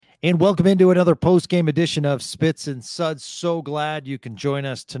And welcome into another post-game edition of Spits and Suds. So glad you can join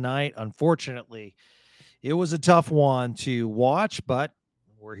us tonight. Unfortunately, it was a tough one to watch, but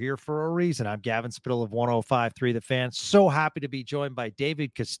we're here for a reason. I'm Gavin Spittle of 105.3 The Fan. So happy to be joined by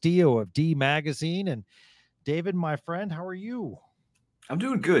David Castillo of D Magazine. And David, my friend, how are you? I'm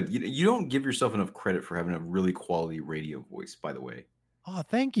doing good. You don't give yourself enough credit for having a really quality radio voice, by the way. Oh,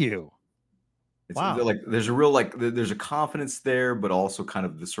 thank you. It's Wow. like there's a real there's a confidence there, but also kind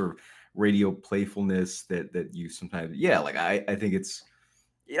of the sort of radio playfulness that you sometimes like I think it's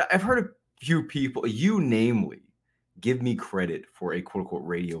I've heard a few people, you namely, give me credit for a quote unquote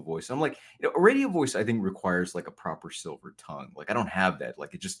radio voice. I'm like, a radio voice I think requires like a proper silver tongue. Like I don't have that.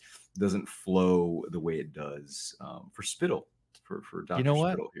 Like it just doesn't flow the way it does for Spittle, for You Dr. know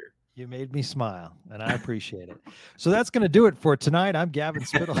what? Spittle here. You made me smile, and I appreciate it. So that's going to do it for tonight. I'm Gavin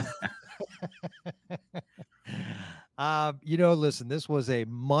Spittle. Listen, this was a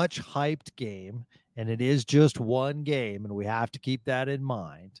much hyped game, and it is just one game, and we have to keep that in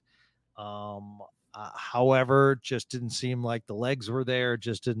mind. However, just didn't seem like the legs were there.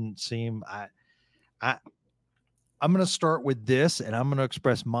 Just didn't seem. I, I'm going to start with this, and I'm going to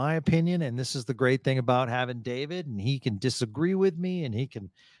express my opinion. And this is the great thing about having David, and he can disagree with me, and he can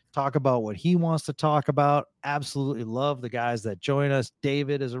talk about what he wants to talk about. Absolutely love the guys that join us.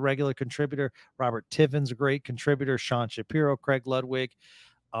 David is a regular contributor. Robert Tiffin's a great contributor. Sean Shapiro, Craig Ludwig.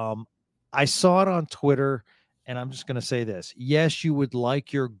 Um, I saw it on Twitter, and I'm just going to say this. Yes, you would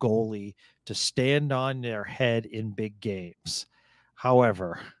like your goalie to stand on their head in big games.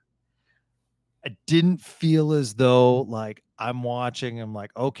 However, I didn't feel as though like I'm watching. I'm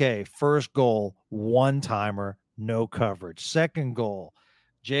like, okay, first goal, one timer, no coverage. Second goal,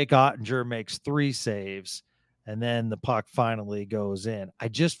 Jake Ottinger makes 3 saves, and then the puck finally goes in. I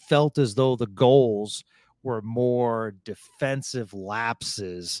just felt as though the goals were more defensive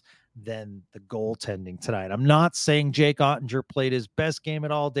lapses than the goaltending tonight. I'm not saying Jake Ottinger played his best game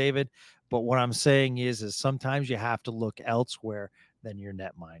at all, David, but what I'm saying is sometimes you have to look elsewhere than your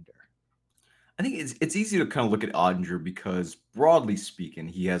netminder. I think it's easy to kind of look at Ottinger because broadly speaking,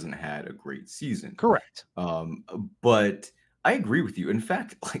 he hasn't had a great season. Correct. But I agree with you. In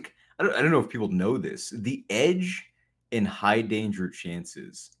fact, like I don't know if people know this, the edge in high danger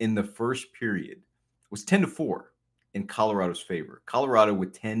chances in the first period was 10-4 in Colorado's favor. Colorado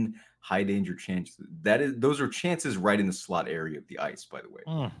with 10 high danger chances. Those are chances right in the slot area of the ice, by the way.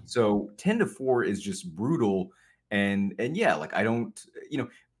 Mm. So 10-4 is just brutal. And yeah, like I don't,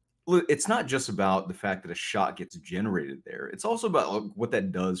 look, it's not just about the fact that a shot gets generated there. It's also about what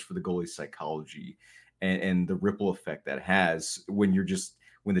that does for the goalie's psychology and the ripple effect that has when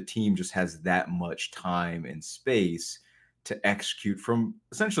the team just has that much time and space to execute from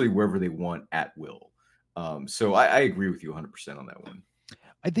essentially wherever they want at will. So I agree with you 100% on that one.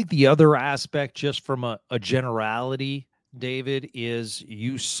 I think the other aspect, just from a generality, David, is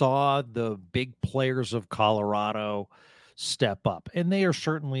you saw the big players of Colorado step up, and they are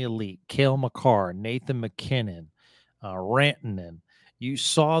certainly elite. Cale Makar, Nathan McKinnon, Rantanen. You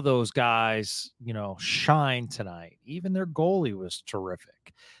saw those guys, shine tonight. Even their goalie was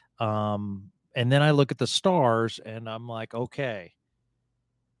terrific. And then I look at the Stars, and I'm like, okay,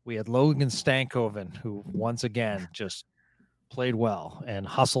 we had Logan Stankoven, who once again just played well and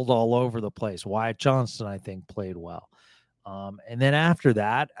hustled all over the place. Wyatt Johnston, I think, played well. And then after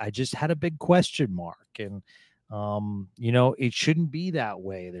that, I just had a big question mark. And, it shouldn't be that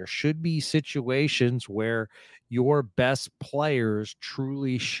way. There should be situations where your best players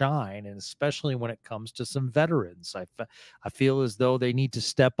truly shine, and especially when it comes to some veterans. I feel as though they need to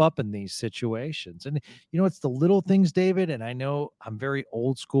step up in these situations. And, it's the little things, David. And I know I'm very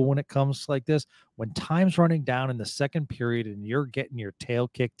old school when it comes like this. When time's running down in the second period and you're getting your tail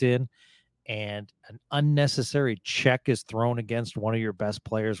kicked in, and an unnecessary check is thrown against one of your best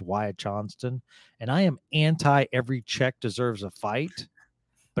players, Wyatt Johnston. And I am anti every check deserves a fight,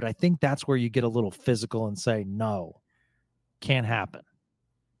 but I think that's where you get a little physical and say, no, can't happen.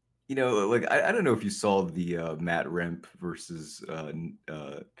 Like I don't know if you saw the Matt Remp versus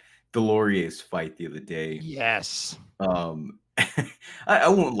Delorier's fight the other day. Yes. I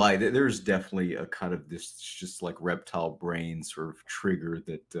won't lie. There's definitely a kind of this just like reptile brain sort of trigger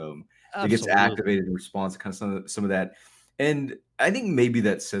that gets Absolutely. activated in response to kind of some of that. And I think maybe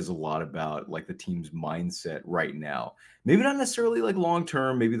that says a lot about like the team's mindset right now. Maybe not necessarily like long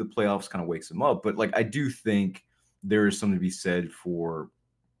term. Maybe the playoffs kind of wakes them up, but like I do think there is something to be said for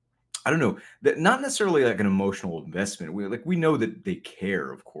I don't know that not necessarily like an emotional investment. We know that they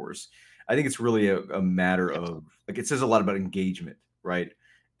care, of course. I think it's really a matter Yes. of like it says a lot about engagement, right?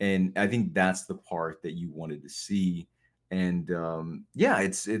 And I think that's the part that you wanted to see. And yeah,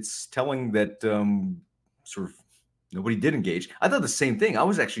 it's telling that sort of nobody did engage. I thought the same thing. I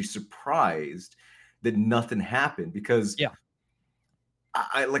was actually surprised that nothing happened because Yeah,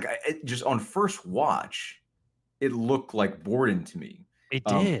 just on first watch, it looked like Borden to me. it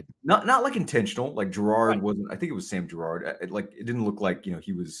did. Not like intentional, like Gerard Right. wasn't. I think it was Sam Gerard. It didn't look like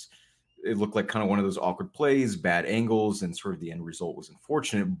he was. It looked like kind of one of those awkward plays, bad angles, and sort of the end result was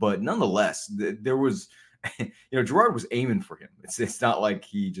unfortunate. But nonetheless, there was, Gerard was aiming for him. It's not like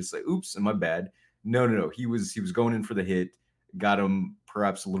he just like, oops, am I bad? No, no, no. He was going in for the hit, got him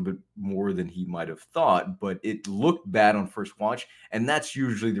perhaps a little bit more than he might have thought, but it looked bad on first watch, and that's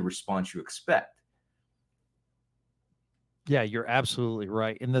usually the response you expect. Yeah, you're absolutely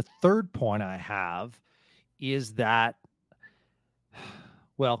right. And the third point I have is that,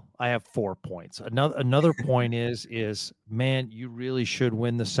 well, I have 4 points. Another point is man, you really should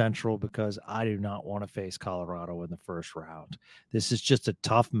win the Central because I do not want to face Colorado in the first round. This is just a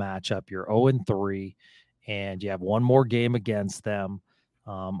tough matchup. You're 0-3 and you have one more game against them.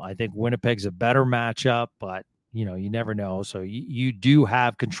 I think Winnipeg's a better matchup, but you never know. So you do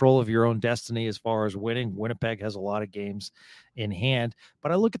have control of your own destiny as far as winning. Winnipeg has a lot of games in hand,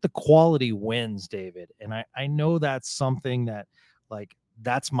 but I look at the quality wins, David, and I know that's something that like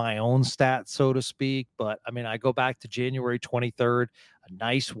that's my own stat, so to speak. But I mean, I go back to January 23rd, a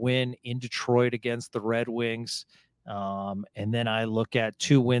nice win in Detroit against the Red Wings. And then I look at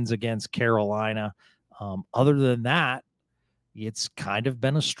 2 wins against Carolina. Other than that, it's kind of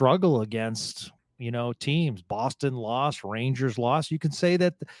been a struggle against teams. Boston lost, Rangers lost. You can say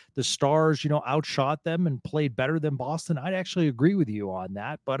that the Stars outshot them and played better than Boston. I'd actually agree with you on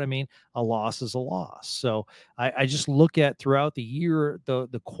that, but I mean, a loss is a loss. So I just look at throughout the year,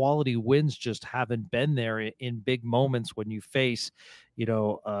 the quality wins just haven't been there in big moments when you face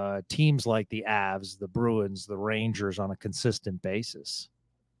teams like the Avs, the Bruins, the Rangers on a consistent basis.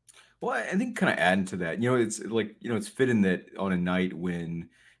 Well, I think kind of adding to that, it's like, it's fitting that on a night when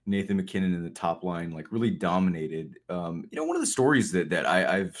Nathan MacKinnon in the top line like really dominated. One of the stories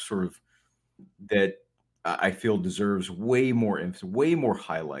I've sort of that I feel deserves way more emphasis, way more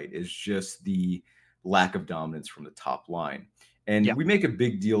highlight is just the lack of dominance from the top line. And Yeah. we make a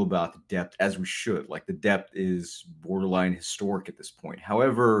big deal about the depth, as we should. Like the depth is borderline historic at this point.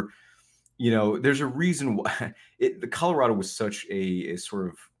 However, there's a reason why the Colorado was such a sort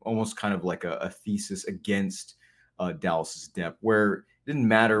of almost kind of like a thesis against Dallas's depth, where it didn't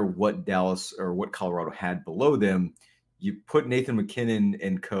matter what Dallas or what Colorado had below them. You put Nathan MacKinnon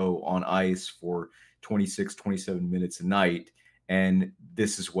and co on ice for 26, 27 minutes a night, and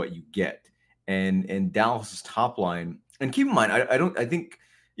this is what you get. And Dallas's top line, and keep in mind, I think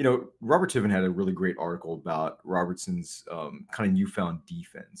Robert Tiven had a really great article about Robertson's kind of newfound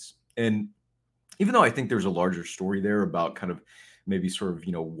defense. And even though I think there's a larger story there about kind of maybe sort of,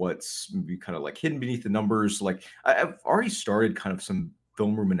 what's maybe kind of like hidden beneath the numbers, like I've already started kind of some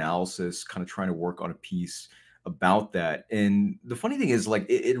film room analysis, kind of trying to work on a piece about that. And the funny thing is, like,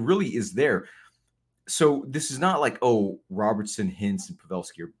 it really is there. So this is not like, oh, Robertson, Hintz, and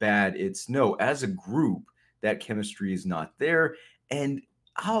Pavelski are bad. It's no, as a group, that chemistry is not there. And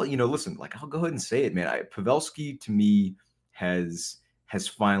listen, like I'll go ahead and say it, man. Pavelski to me has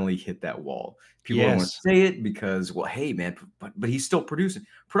finally hit that wall. People don't want to Yes. say it because, well, hey, man, but he's still producing.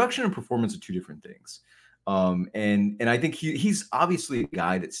 Production and performance are two different things. And I think he's obviously a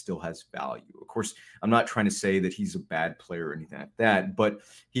guy that still has value. Of course, I'm not trying to say that he's a bad player or anything like that, but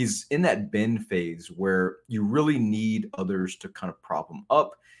he's in that bend phase where you really need others to kind of prop him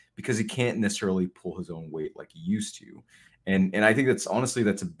up because he can't necessarily pull his own weight like he used to. And I think that's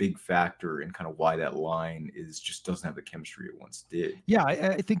a big factor in kind of why that line just doesn't have the chemistry it once did. Yeah,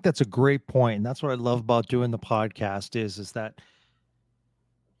 I think that's a great point, and that's what I love about doing the podcast is that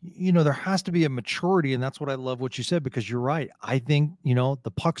there has to be a maturity, and that's what I love what you said because you're right. I think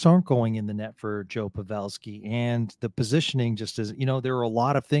the pucks aren't going in the net for Joe Pavelski, and the positioning just is. There are a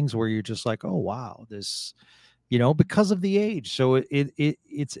lot of things where you're just like, oh wow, this, because of the age. So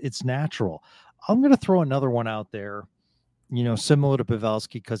it's natural. I'm going to throw another one out there, similar to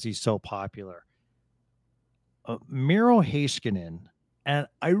Pavelski because he's so popular. Miro Heiskanen, and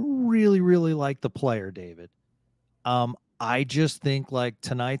I really, really like the player, David. I just think like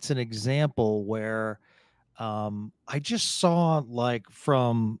tonight's an example where I just saw like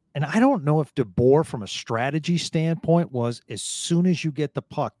and I don't know if DeBoer from a strategy standpoint was as soon as you get the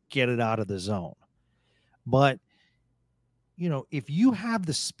puck, get it out of the zone. But, if you have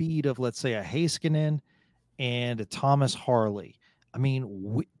the speed of, let's say, a Heiskanen and a Thomas Harley, I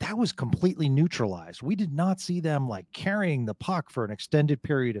mean, that was completely neutralized. We did not see them like carrying the puck for an extended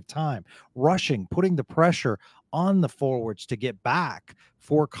period of time, rushing, putting the pressure on the forwards to get back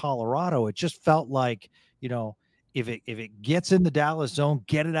for Colorado. It just felt like, if it gets in the Dallas zone,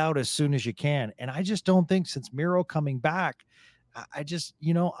 get it out as soon as you can. And I just don't think since Miro coming back, I just,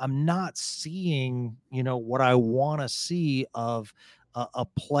 I'm not seeing, what I want to see of a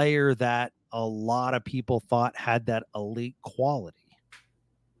player that a lot of people thought had that elite quality.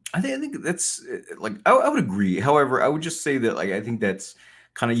 I think that's like I would agree. However, I would just say that like I think that's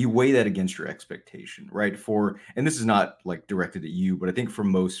kind of you weigh that against your expectation, right? And this is not like directed at you, but I think for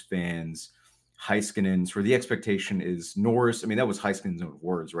most fans, Heiskanen's where the expectation is Norris. I mean, that was Heiskanen's own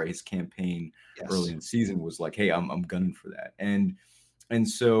words, right? His campaign early in the season was like, "Hey, I'm gunning for that," and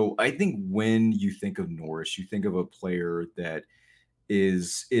so I think when you think of Norris, you think of a player that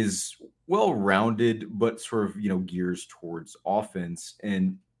is well rounded, but sort of gears towards offense.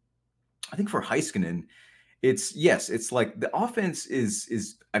 And I think for Heiskanen, it's like the offense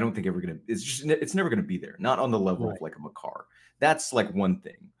is I don't think ever gonna it's never gonna be there, not on the level Right. of like a Makar. That's like one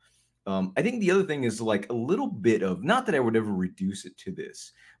thing. I think the other thing is like a little bit of not that I would ever reduce it to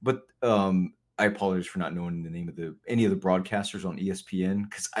this, but I apologize for not knowing the name of any of the broadcasters on ESPN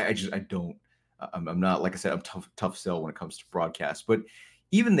because I don't. I'm not like I said. I'm tough sell when it comes to broadcast, but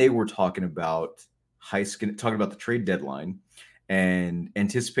even they were talking about talking about the trade deadline and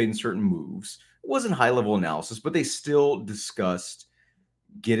anticipating certain moves. It wasn't high level analysis, but they still discussed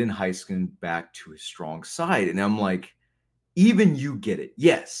getting Heiskanen back to his strong side, and I'm like, even you get it.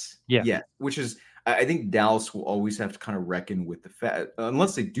 Yes. Yeah. Yeah. Which is, I think Dallas will always have to kind of reckon with the fact,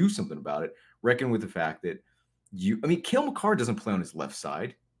 unless they do something about it, reckon with the fact that Cale Makar doesn't play on his left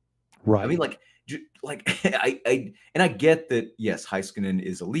side. Right. I mean, like I get that, yes, Heiskanen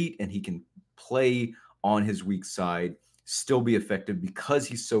is elite and he can play on his weak side, still be effective because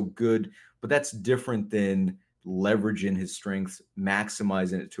he's so good, but that's different than leveraging his strengths,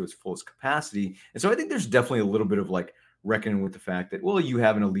 maximizing it to its fullest capacity. And so I think there's definitely a little bit of like reckoning with the fact that, well, you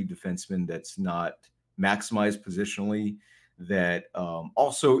have an elite defenseman that's not maximized positionally, that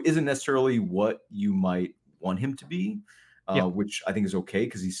also isn't necessarily what you might want him to be, which I think is okay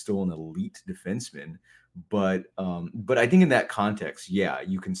because he's still an elite defenseman. But I think in that context, yeah,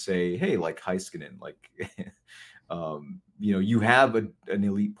 you can say, hey, like Heiskanen, like you have an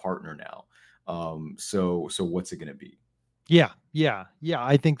elite partner now. So what's it going to be? Yeah.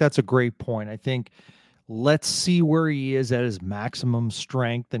 I think that's a great point. I think let's see where he is at his maximum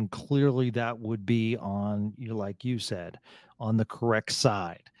strength, and clearly that would be on, like you said, on the correct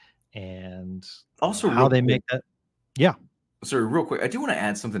side. And Also, how real they quick, make that. Yeah. sorry, real quick, I do want to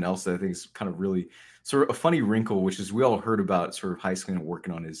add something else that I think is kind of really sort of a funny wrinkle, which is we all heard about sort of Heiskanen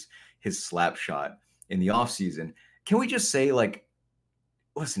working on his slap shot in the offseason. Can we just say, like,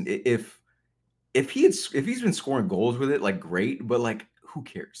 listen, if he's been scoring goals with it, like great, but like who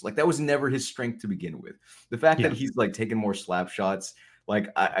cares? Like that was never his strength to begin with. The fact that he's like taking more slap shots, like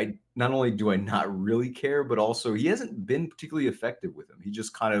I not only do I not really care, but also he hasn't been particularly effective with them. He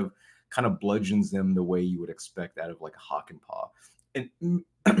just kind of bludgeons them the way you would expect out of like a Hakanpää.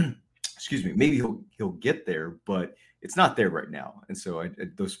 And excuse me, maybe he'll get there, but it's not there right now. And so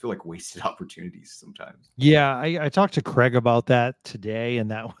those feel like wasted opportunities sometimes. Yeah, I talked to Craig about that today,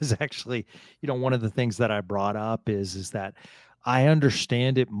 and that was actually, one of the things that I brought up is that I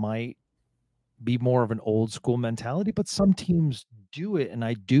understand it might be more of an old school mentality, but some teams do it, and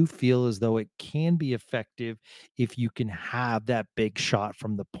I do feel as though it can be effective if you can have that big shot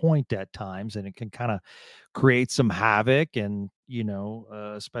from the point at times, and it can kind of create some havoc. And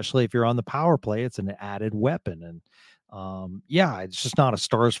especially if you're on the power play, it's an added weapon. And yeah, it's just not a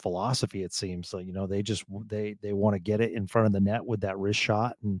Stars philosophy, it seems. So they want to get it in front of the net with that wrist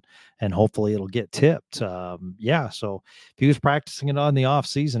shot, and hopefully it'll get tipped. Yeah, so if he was practicing it on the off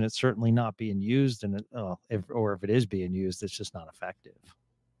season, it's certainly not being used. And if it is being used, it's just not effective.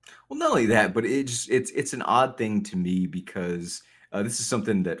 Well, not only that, but it's an odd thing to me because this is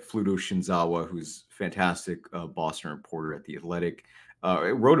something that Fluto Shinzawa, who's fantastic Boston reporter at The Athletic,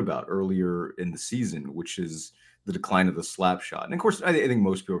 wrote about earlier in the season, which is the decline of the slap shot. And of course, I think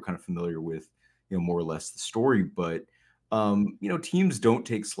most people are kind of familiar with, more or less the story, but teams don't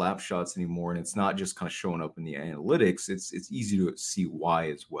take slap shots anymore, and it's not just kind of showing up in the analytics. It's easy to see why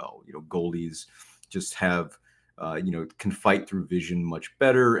as well. Goalies just have can fight through vision much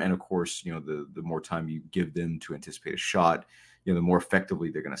better. And of course, the more time you give them to anticipate a shot, the more effectively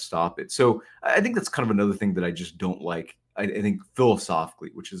they're going to stop it. So I think that's kind of another thing that I just don't like. I think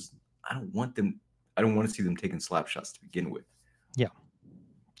philosophically, which is I don't want to see them taking slap shots to begin with. Yeah.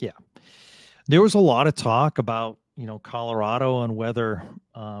 There was a lot of talk about, Colorado and whether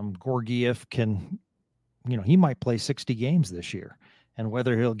Georgiev can, he might play 60 games this year and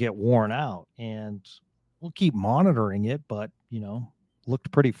whether he'll get worn out. And we'll keep monitoring it, but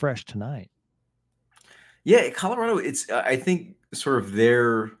looked pretty fresh tonight. Yeah, Colorado, it's I think sort of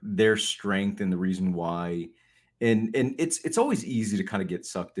their strength and the reason why and it's always easy to kind of get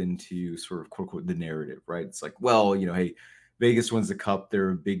sucked into sort of quote unquote the narrative, right? It's like, well, hey, Vegas wins the cup,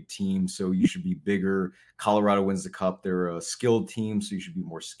 they're a big team, so you should be bigger. Colorado wins the cup, they're a skilled team, so you should be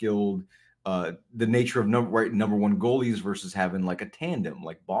more skilled. The nature of number one goalies versus having like a tandem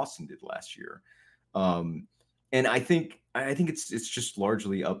like Boston did last year. Um, and I think it's just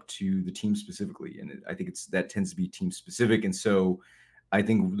largely up to the team specifically, and I think that tends to be team specific. And so I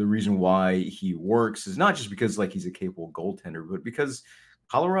think the reason why he works is not just because like he's a capable goaltender, but because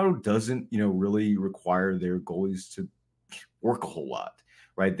Colorado doesn't really require their goalies to work a whole lot,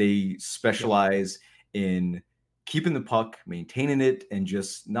 right? They Yep. specialize in keeping the puck, maintaining it, and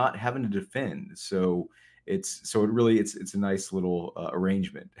just not having to defend. So it's a nice little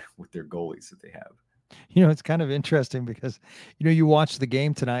arrangement with their goalies that they have. It's kind of interesting because you watch the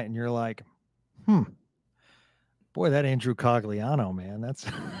game tonight and you're like, hmm, boy, that Andrew Cogliano, man, that's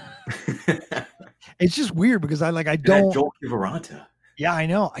it's just weird because I And that don't. Joel Kivaranta. Yeah, I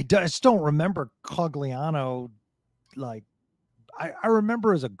know. I just don't remember Cogliano. Like, I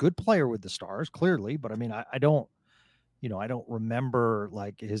remember as a good player with the Stars, clearly, but I mean, I don't, I don't remember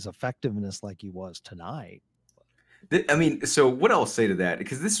like his effectiveness like he was tonight. I mean, so what I'll say to that,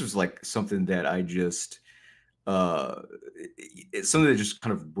 because this was like something that I just, uh, it's something that just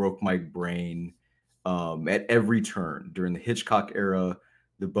kind of broke my brain at every turn during the Hitchcock era,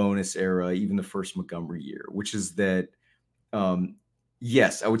 the bonus era, even the first Montgomery year, which is that, um,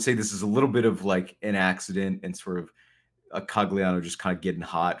 yes, I would say this is a little bit of like an accident and sort of a Cogliano just kind of getting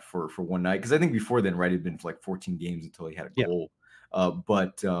hot for one night. Because I think before then, right, it'd been for like 14 games until he had a Yeah. goal.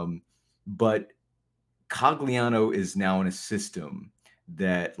 But Cogliano is now in a system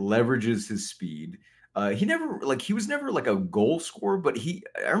that leverages his speed. He was never like a goal scorer, but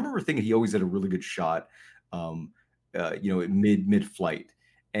I remember thinking he always had a really good shot, um, at mid flight.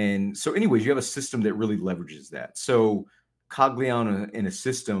 And so, anyways, you have a system that really leverages that. So Cogliano in a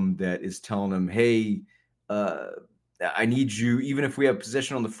system that is telling him, hey, uh, I need you, even if we have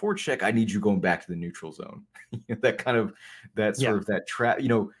possession on the forecheck, I need you going back to the neutral zone. that kind of that Yeah. sort of that trap,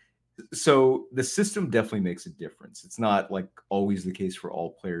 so the system definitely makes a difference. It's not like always the case for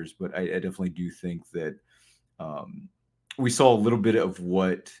all players, but I definitely do think that um, we saw a little bit of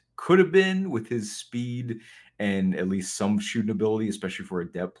what could have been with his speed and at least some shooting ability, especially for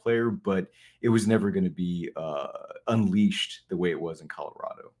a depth player. But it was never going to be unleashed the way it was in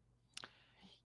Colorado.